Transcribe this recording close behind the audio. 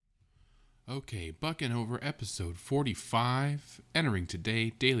Okay, bucking over episode 45. Entering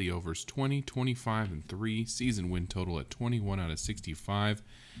today, daily overs 20, 25, and 3. Season win total at 21 out of 65.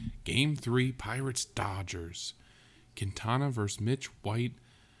 Game 3, Pirates Dodgers. Quintana versus Mitch White.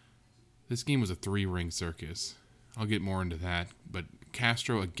 This game was a 3-ring circus. I'll get more into that, but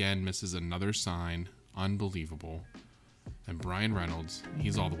Castro again misses another sign. Unbelievable. And Brian Reynolds,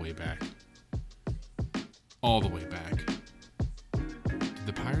 he's all the way back. All the way back.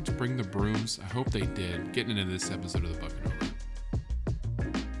 Did the Pirates bring the brooms? I hope they did. Getting into this episode of the Bucking Over.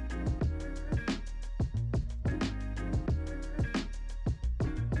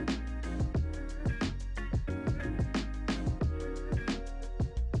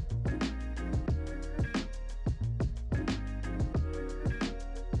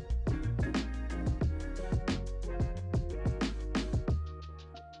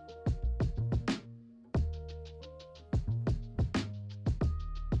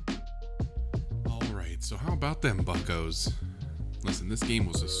 So how about them buccos? Listen, this game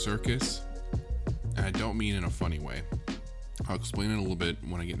was a circus, and I don't mean in a funny way. I'll explain it a little bit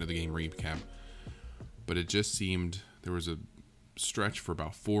when I get into the game recap. But it just seemed there was a stretch for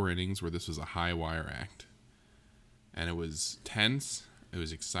about 4 innings where this was a high wire act. And it was tense, it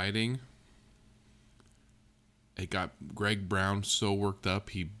was exciting. It got Greg Brown so worked up,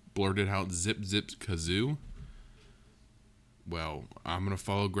 he blurted out zip zip kazoo. Well, I'm going to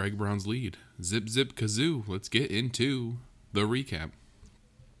follow Greg Brown's lead. Zip, zip, kazoo. Let's get into the recap.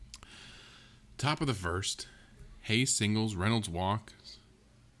 Top of the first. Hayes singles, Reynolds walks,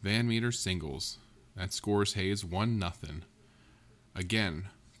 Van Meter singles. That scores Hayes 1-0. Again,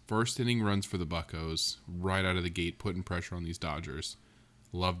 first inning runs for the Buccos. Right out of the gate, putting pressure on these Dodgers.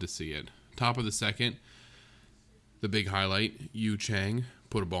 Love to see it. Top of the second. The big highlight. Yu Chang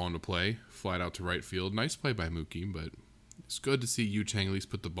put a ball into play. Flied out to right field. Nice play by Mookie, but it's good to see Yu Chang at least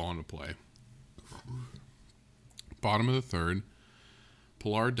put the ball into play. Bottom of the third,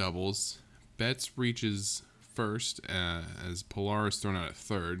 Pilar doubles. Betts reaches first as Pilar is thrown out at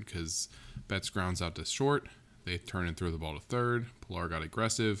third because Betts grounds out to short. They turn and throw the ball to third. Pilar got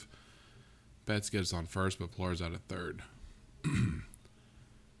aggressive. Betts gets on first, but Pilar's out at third.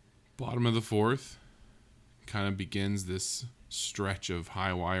 Bottom of the fourth kind of begins this stretch of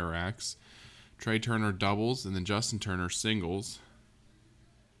high wire acts. Trey Turner doubles, and then Justin Turner singles.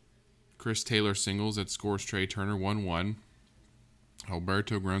 Chris Taylor singles. That scores Trey Turner 1-1.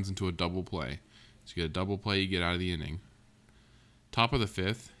 Alberto grounds into a double play. So you get a double play, you get out of the inning. Top of the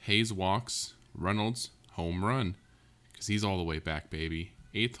fifth, Hayes walks. Reynolds, home run. Because he's all the way back, baby.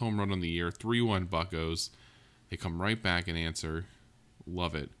 8th home run on the year, 3-1 Buccos. They come right back and answer.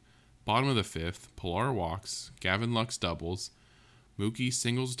 Love it. Bottom of the fifth, Pilar walks. Gavin Lux doubles. Mookie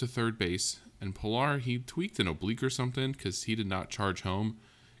singles to third base. And Pilar, he tweaked an oblique or something because he did not charge home.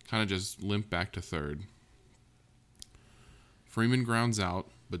 Kind of just limped back to third. Freeman grounds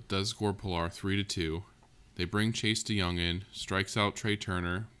out, but does score Pilar 3-2. They bring Chase DeYoung in, strikes out Trey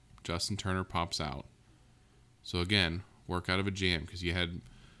Turner. Justin Turner pops out. So again, work out of a jam because you had,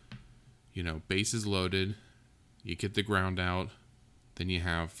 bases loaded. You get the ground out. Then you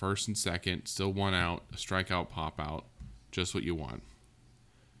have first and second, still 1 out, a strikeout pop out. Just what you want.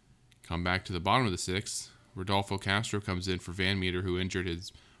 Come back to the bottom of the sixth. Rodolfo Castro comes in for Van Meter, who injured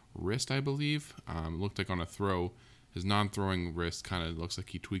his wrist, I believe. Looked like on a throw. His non-throwing wrist kind of looks like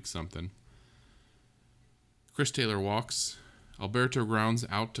he tweaked something. Chris Taylor walks. Alberto grounds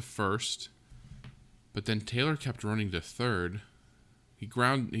out to first. But then Taylor kept running to third. He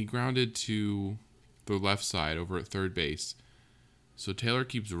grounded to the left side over at third base. So Taylor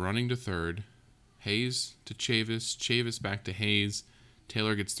keeps running to third. Hayes to Chavis. Chavis back to Hayes.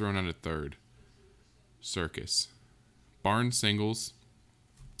 Taylor gets thrown out at third. Circus. Barnes singles.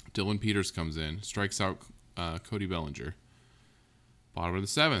 Dylan Peters comes in. Strikes out Cody Bellinger. Bottom of the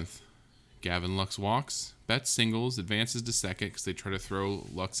seventh. Gavin Lux walks. Betts singles. Advances to second because they try to throw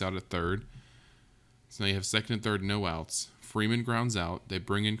Lux out at third. So now you have second and third, no outs. Freeman grounds out. They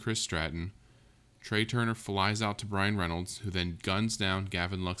bring in Chris Stratton. Trey Turner flies out to Brian Reynolds, who then guns down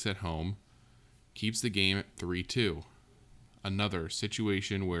Gavin Lux at home. Keeps the game at 3-2. Another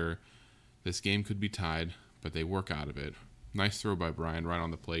situation where this game could be tied, but they work out of it. Nice throw by Brian right on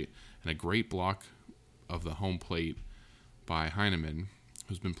the plate, and a great block of the home plate by Heineman,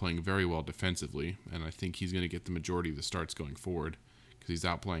 who's been playing very well defensively, and I think he's going to get the majority of the starts going forward because he's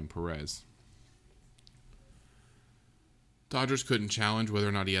outplaying Perez. Dodgers couldn't challenge whether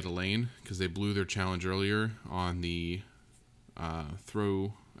or not he had a lane because they blew their challenge earlier on the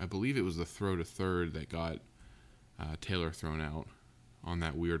throw. I believe it was the throw to third that got Taylor thrown out on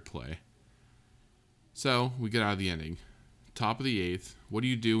that weird play. So we get out of the inning. Top of the 8th. What do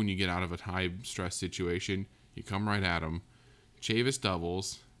you do when you get out of a high stress situation? You come right at him. Chavis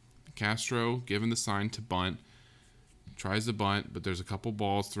doubles. Castro given the sign to bunt. Tries to bunt, but there's a couple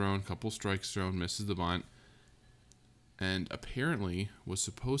balls thrown, a couple strikes thrown, misses the bunt. And apparently was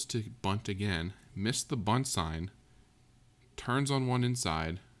supposed to bunt again. Missed the bunt sign. Turns on one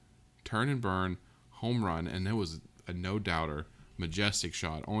inside. Turn and burn. Home run. And it was a no-doubter. Majestic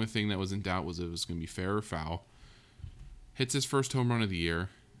shot. Only thing that was in doubt was if it was going to be fair or foul. Hits his first home run of the year.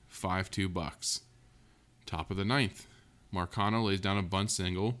 5-2 Bucks. Top of the 9th. Marcano lays down a bunt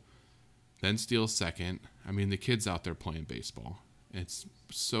single. Then steals second. I mean, the kid's out there playing baseball. It's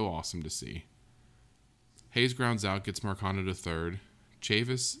so awesome to see. Hayes grounds out, gets Marcano to third.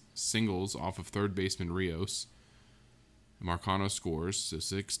 Chavis singles off of third baseman Rios. Marcano scores, so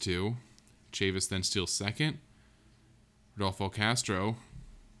 6-2. Chavis then steals second. Rodolfo Castro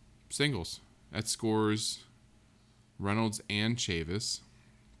singles. That scores Reynolds and Chavis.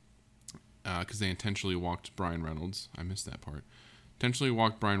 Because they intentionally walked Brian Reynolds. I missed that part. Intentionally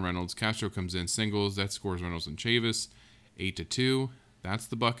walked Brian Reynolds. Castro comes in, singles. That scores Reynolds and Chavis. 8-2. That's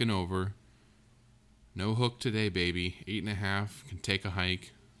the buck and over. No hook today, baby. 8.5. Can take a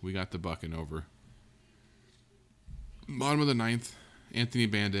hike. We got the buck and over. Bottom of the 9th. Anthony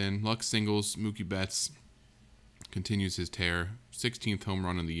Bandin. Luck singles. Mookie Betts continues his tear. 16th home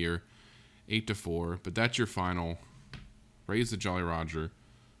run of the year. 8-4. But that's your final. Raise the Jolly Roger.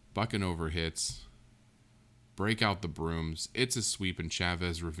 Buck and over hits. Break out the brooms. It's a sweep in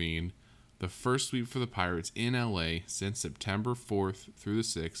Chavez Ravine. The first sweep for the Pirates in LA since September 4th through the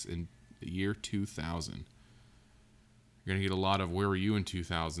 6th in the year 2000. You're going to get a lot of where were you in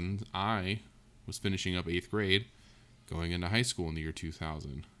 2000. I was finishing up 8th grade, going into high school in the year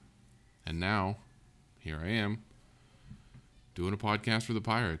 2000. And now, here I am, doing a podcast for the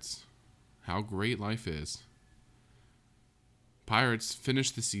Pirates. How great life is. Pirates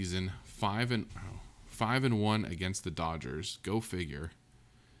finished the season 5-1 against the Dodgers. Go figure.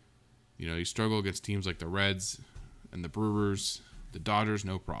 You know, you struggle against teams like the Reds and the Brewers. The Dodgers,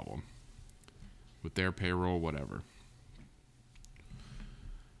 no problem. With their payroll, whatever.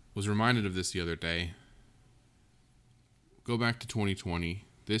 Was reminded of this the other day. Go back to 2020.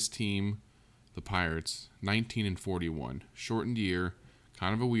 This team, the Pirates, 19-41. Shortened year.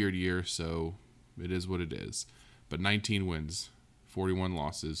 Kind of a weird year, so it is what it is. But 19 wins, 41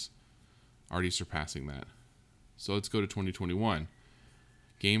 losses. Already surpassing that. So let's go to 2021.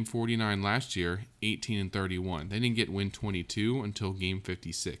 Game 49 last year, 18-31. They didn't get win 22 until game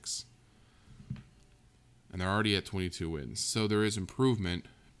 56. And they're already at 22 wins. So there is improvement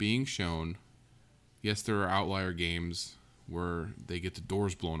being shown. Yes, there are outlier games where they get the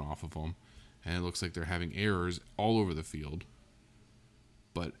doors blown off of them. And it looks like they're having errors all over the field.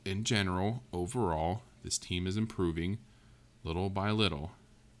 But in general, overall, this team is improving little by little.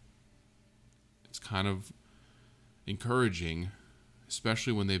 It's kind of encouraging,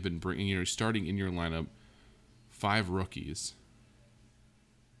 especially when they've been starting in your lineup 5 rookies.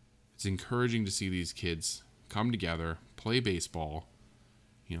 It's encouraging to see these kids come together, play baseball,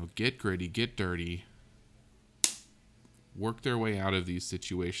 get gritty, get dirty, work their way out of these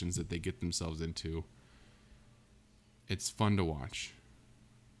situations that they get themselves into. It's fun to watch.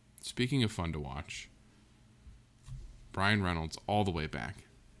 Speaking of fun to watch, Brian Reynolds all the way back.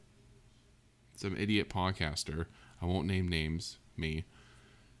 Some idiot podcaster, I won't name names, me,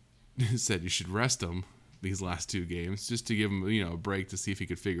 said you should rest him these last 2 games just to give him, a break to see if he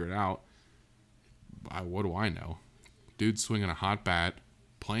could figure it out. What do I know? Dude's swinging a hot bat,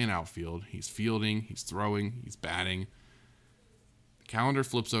 playing outfield. He's fielding, he's throwing, he's batting. The calendar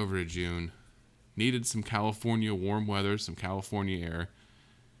flips over to June. Needed some California warm weather, some California air.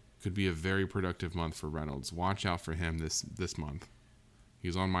 Could be a very productive month for Reynolds. Watch out for him this month.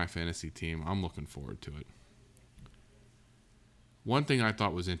 He's on my fantasy team. I'm looking forward to it. One thing I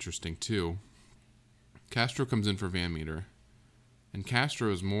thought was interesting, too, Castro comes in for Van Meter. And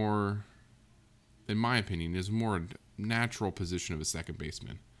Castro is more, in my opinion, is more natural position of a second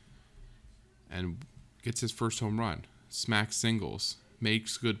baseman. And gets his first home run. Smacks singles.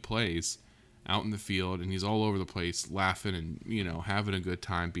 Makes good plays out in the field. And he's all over the place laughing and, having a good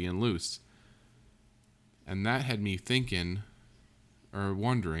time being loose. And that had me thinking, or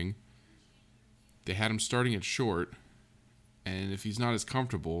wondering, they had him starting at short, and if he's not as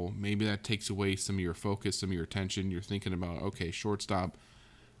comfortable, maybe that takes away some of your focus, some of your attention. You're thinking about, okay, shortstop,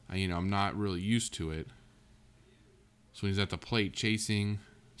 I'm not really used to it. So when he's at the plate chasing,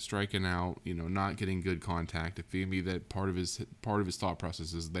 striking out, not getting good contact, if maybe that part of his thought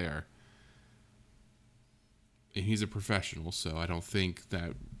process is there. And he's a professional, so I don't think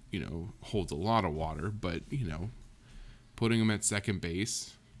that, holds a lot of water, but, putting him at second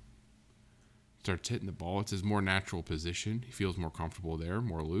base. Starts hitting the ball. It's his more natural position. He feels more comfortable there,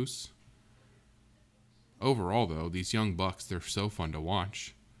 more loose. Overall, though, these young bucks, they're so fun to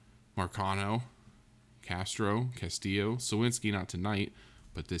watch. Marcano, Castro, Castillo, Sawinski not tonight,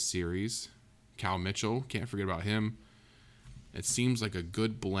 but this series. Cal Mitchell, can't forget about him. It seems like a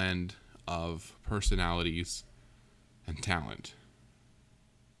good blend of personalities and talent.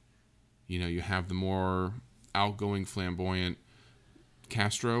 You know, you have the more outgoing, flamboyant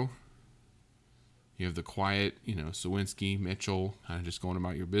Castro. You have the quiet, Sawinski, Mitchell, kind of just going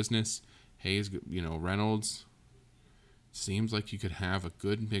about your business. Hayes, Reynolds. Seems like you could have a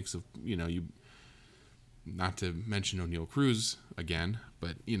good mix of, not to mention O'Neal Cruz again,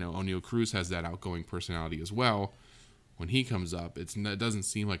 but, O'Neal Cruz has that outgoing personality as well. When he comes up, it doesn't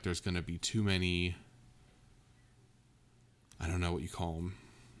seem like there's going to be too many, I don't know what you call them,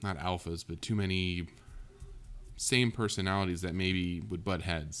 not alphas, but too many same personalities that maybe would butt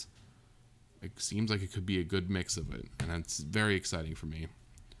heads. It seems like it could be a good mix of it, and that's very exciting for me.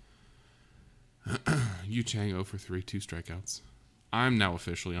 Yu Chang 0 for 3, 2 strikeouts. I'm now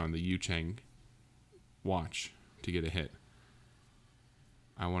officially on the Yu Chang watch to get a hit.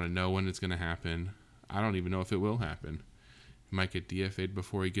 I want to know when it's going to happen. I don't even know if it will happen. He might get DFA'd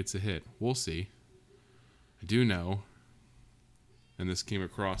before he gets a hit. We'll see. I do know, and this came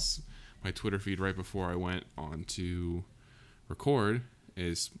across my Twitter feed right before I went on to record,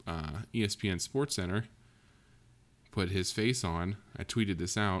 is ESPN SportsCenter put his face on. I tweeted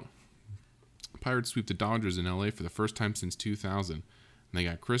this out. Pirates sweep the Dodgers in LA for the first time since 2000. And they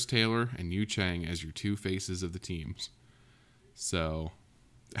got Chris Taylor and Yu Chang as your two faces of the teams. So,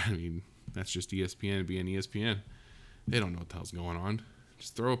 I mean, that's just ESPN being ESPN. They don't know what the hell's going on.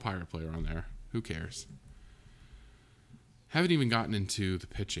 Just throw a Pirate player on there. Who cares? Haven't even gotten into the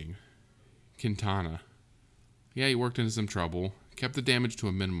pitching. Quintana. Yeah, he worked into some trouble. Kept the damage to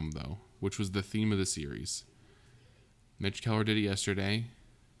a minimum, though, which was the theme of the series. Mitch Keller did it yesterday.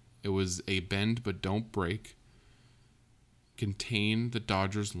 It was a bend but don't break. Contain the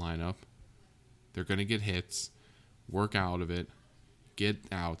Dodgers lineup. They're going to get hits. Work out of it. Get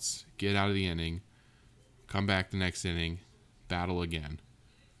outs. Get out of the inning. Come back the next inning. Battle again.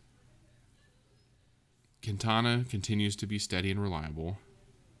 Quintana continues to be steady and reliable.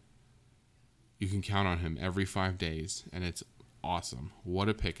 You can count on him every 5 days, and it's awesome. What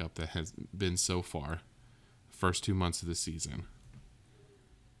a pickup that has been so far. First 2 months of the season.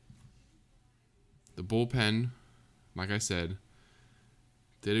 The bullpen, like I said,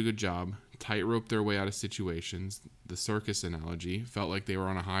 did a good job. Tightrope their way out of situations. The circus analogy felt like they were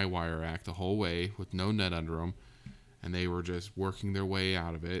on a high wire act the whole way with no net under them, and they were just working their way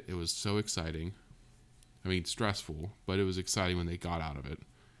out of it. It was so exciting. I mean, stressful, but it was exciting when they got out of it.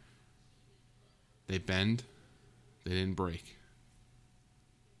 They bend. They didn't break.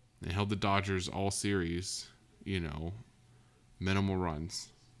 They held the Dodgers all series, minimal runs.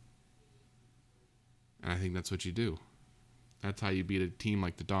 And I think that's what you do. That's how you beat a team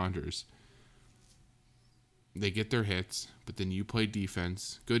like the Dodgers. They get their hits, but then you play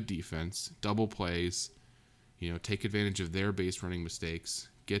defense, good defense, double plays, take advantage of their base running mistakes,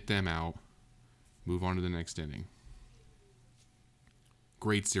 get them out, move on to the next inning.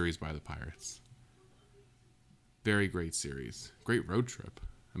 Great series by the Pirates. Very great series. Great road trip.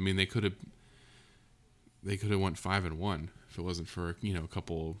 I mean, they could have went 5-1 if it wasn't for, a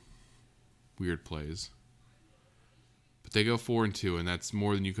couple weird plays. But they go 4-2, and that's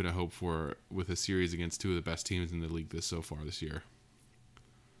more than you could have hoped for with a series against two of the best teams in the league so far this year.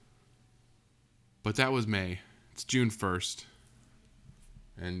 But that was May. It's June 1st.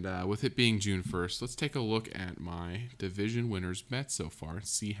 And with it being June 1st, let's take a look at my division winners bet so far and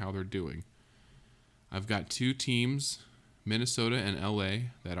see how they're doing. I've got two teams, Minnesota and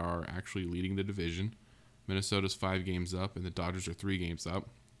LA, that are actually leading the division. Minnesota's 5 games up, and the Dodgers are 3 games up.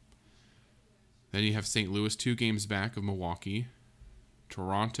 Then you have St. Louis 2 games back of Milwaukee.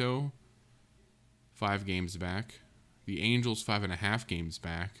 Toronto, 5 games back. The Angels 5.5 games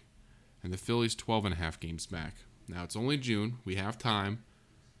back. And the Phillies 12.5 games back. Now, it's only June. We have time.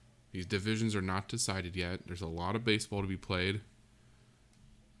 These divisions are not decided yet. There's a lot of baseball to be played.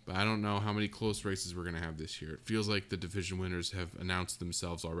 But I don't know how many close races we're going to have this year. It feels like the division winners have announced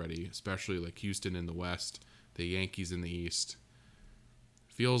themselves already, especially like Houston in the West, the Yankees in the East.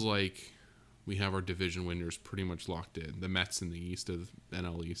 Feels like we have our division winners pretty much locked in. The Mets in the East of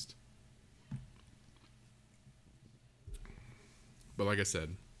NL East. But like I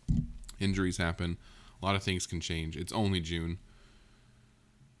said, injuries happen. A lot of things can change. It's only June.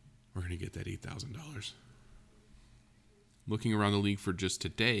 We're going to get that $8,000. Looking around the league for just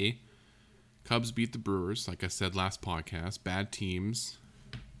today, Cubs beat the Brewers, like I said last podcast. Bad teams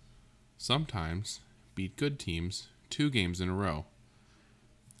sometimes beat good teams 2 games in a row.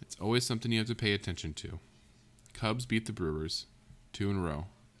 It's always something you have to pay attention to. Cubs beat the Brewers 2 in a row.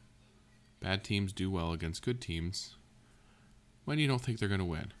 Bad teams do well against good teams when you don't think they're going to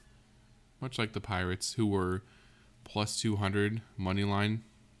win. Much like the Pirates, who were plus 200 money line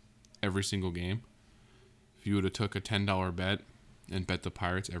every single game. If you would have took a $10 bet and bet the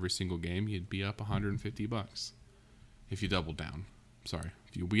Pirates every single game, you'd be up $150 if you doubled down. Sorry.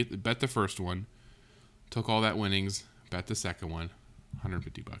 If you bet the first one, took all that winnings, bet the second one,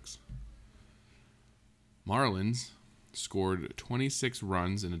 $150. Marlins scored 26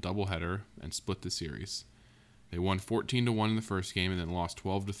 runs in a doubleheader and split the series. They won 14-1 in the first game and then lost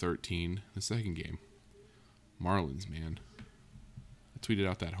 12-13 the second game. Marlins, man. I tweeted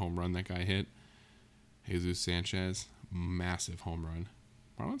out that home run that guy hit. Jesus Sanchez, massive home run.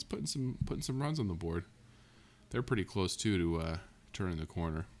 Marlins putting some runs on the board. They're pretty close too to turning the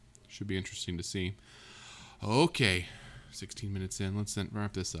corner. Should be interesting to see. Okay, 16 minutes in. Let's then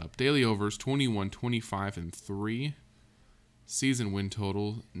wrap this up. Daily overs 21, 25, and 3. Season win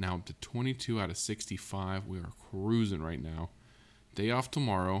total now up to 22 out of 65. We are cruising right now. Day off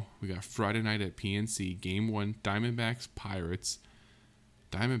tomorrow. We got Friday night at PNC. Game 1, Diamondbacks, Pirates.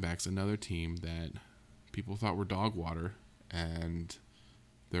 Diamondbacks, another team that people thought were dog water, and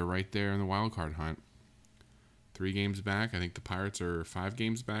they're right there in the wild card hunt. 3 games back. I think the Pirates are 5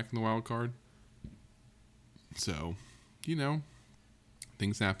 games back in the wild card. So,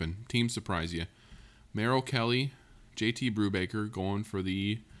 things happen. Teams surprise you. Merrill Kelly, JT Brubaker going for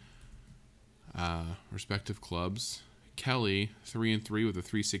the respective clubs. Kelly 3-3 with a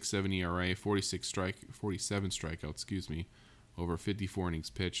 3.67 ERA, 47 strikeouts, over 54 innings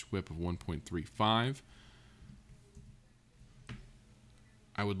pitched, WHIP of 1.35. What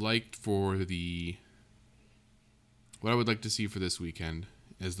I would like to see for this weekend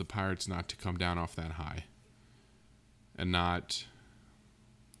is the Pirates not to come down off that high and not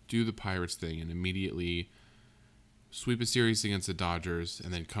do the Pirates thing and immediately sweep a series against the Dodgers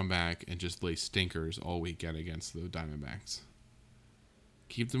and then come back and just lay stinkers all weekend against the Diamondbacks.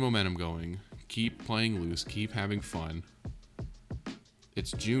 Keep the momentum going. Keep playing loose. Keep having fun.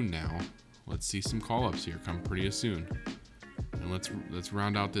 It's June now. Let's see some call-ups here come pretty soon. And let's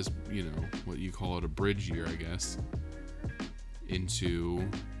round out this, what you call it, a bridge year, I guess, into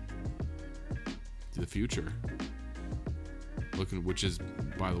the future. Which is,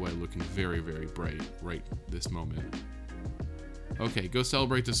 by the way, looking very, very bright right this moment. Okay, go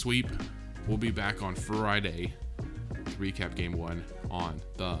celebrate the sweep. We'll be back on Friday to recap Game 1 on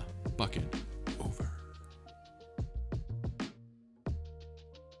the Bucking Over.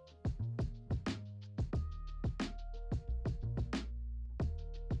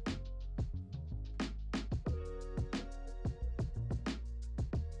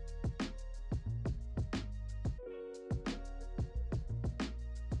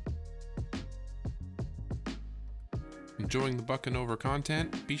 Enjoying the Buckin' Over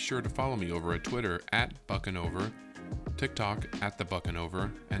content? Be sure to follow me over at Twitter at Buckin' Over, TikTok at The Buckin'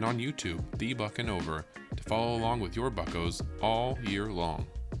 Over, and on YouTube, The Buckin' Over, to follow along with your buccos all year long.